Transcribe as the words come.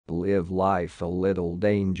live life a little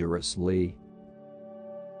dangerously.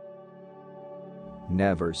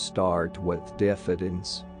 Never start with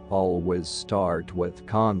diffidence, always start with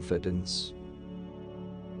confidence.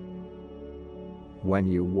 When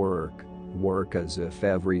you work, work as if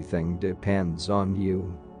everything depends on you.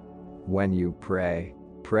 When you pray,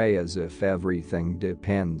 pray as if everything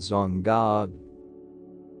depends on God.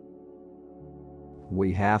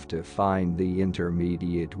 We have to find the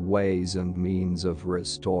intermediate ways and means of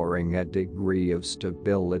restoring a degree of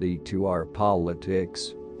stability to our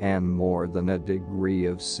politics, and more than a degree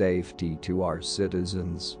of safety to our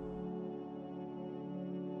citizens.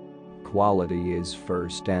 Quality is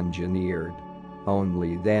first engineered,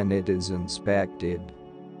 only then it is inspected.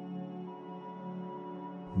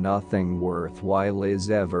 Nothing worthwhile is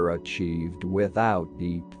ever achieved without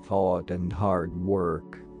deep thought and hard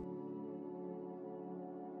work.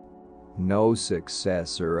 No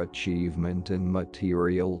success or achievement in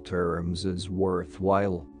material terms is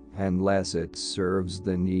worthwhile unless it serves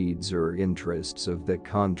the needs or interests of the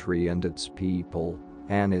country and its people,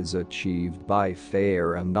 and is achieved by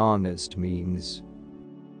fair and honest means.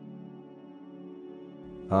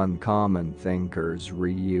 Uncommon thinkers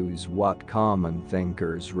reuse what common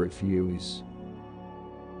thinkers refuse.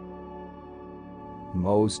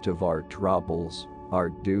 Most of our troubles are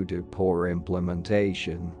due to poor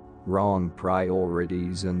implementation, wrong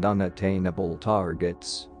priorities and unattainable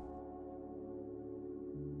targets.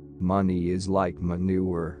 Money is like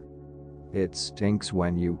manure. It stinks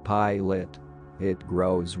when you pile it, it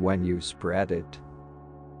grows when you spread it.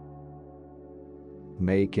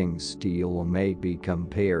 Making steel may be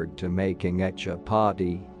compared to making a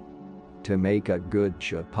chapati. To make a good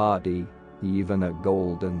chapati, even a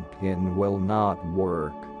golden pin will not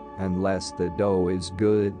work unless the dough is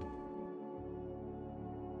good.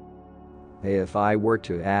 If I were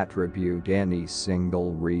to attribute any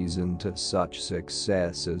single reason to such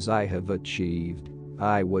success as I have achieved,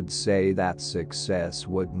 I would say that success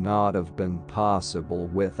would not have been possible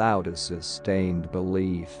without a sustained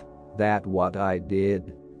belief that what I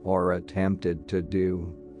did, or attempted to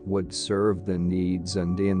do, would serve the needs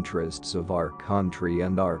and interests of our country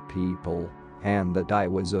and our people, and that I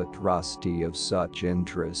was a trustee of such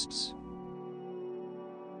interests.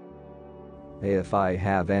 If I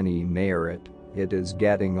have any merit, it is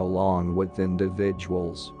getting along with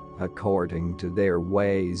individuals according to their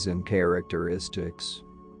ways and characteristics.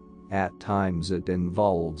 At times it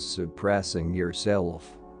involves suppressing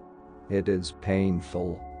yourself. It is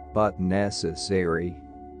painful, but necessary.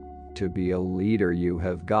 To be a leader, you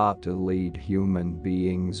have got to lead human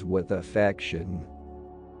beings with affection.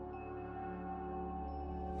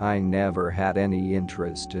 I never had any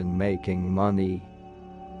interest in making money.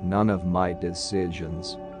 None of my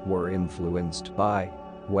decisions were influenced by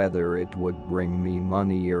whether it would bring me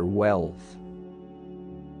money or wealth.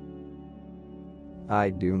 I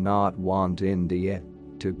do not want India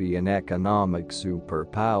to be an economic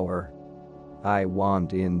superpower. I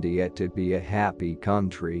want India to be a happy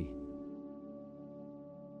country.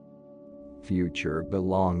 Future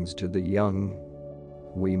belongs to the young.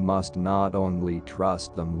 We must not only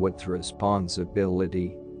trust them with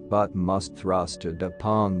responsibility, but must thrust it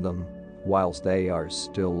upon them whilst they are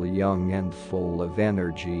still young and full of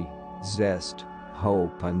energy, zest,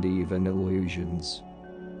 hope and even illusions.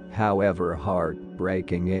 However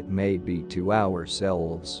heartbreaking it may be to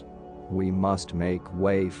ourselves, we must make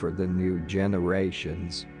way for the new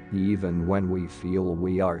generations, even when we feel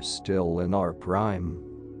we are still in our prime.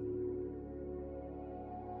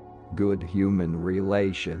 Good human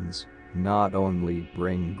relations not only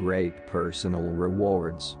bring great personal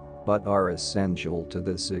rewards, but are essential to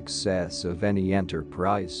the success of any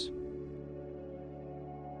enterprise.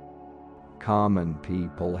 Common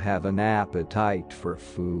people have an appetite for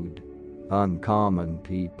food. Uncommon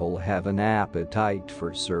people have an appetite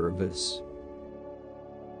for service.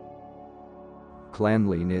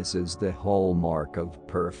 Cleanliness is the hallmark of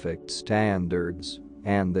perfect standards,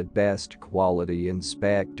 and the best quality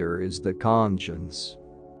inspector is the conscience.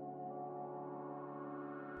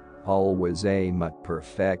 Always aim at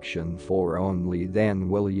perfection, for only then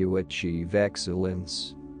will you achieve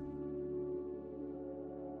excellence.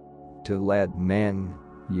 To lead men,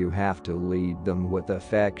 you have to lead them with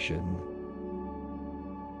affection.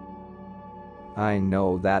 I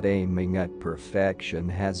know that aiming at perfection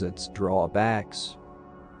has its drawbacks.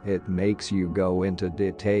 It makes you go into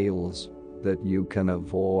details that you can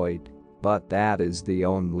avoid, but that is the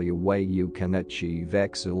only way you can achieve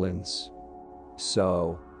excellence.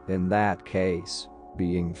 So, in that case,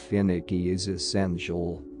 being finicky is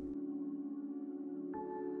essential.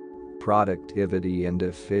 Productivity and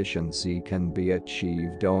efficiency can be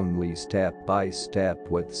achieved only step by step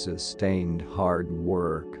with sustained hard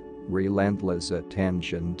work, relentless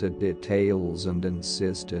attention to details and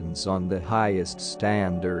insistence on the highest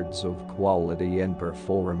standards of quality and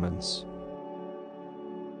performance.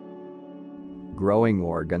 Growing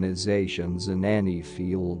organizations in any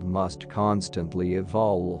field must constantly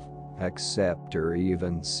evolve, accept or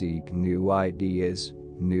even seek new ideas,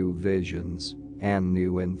 new visions, and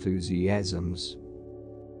new enthusiasms.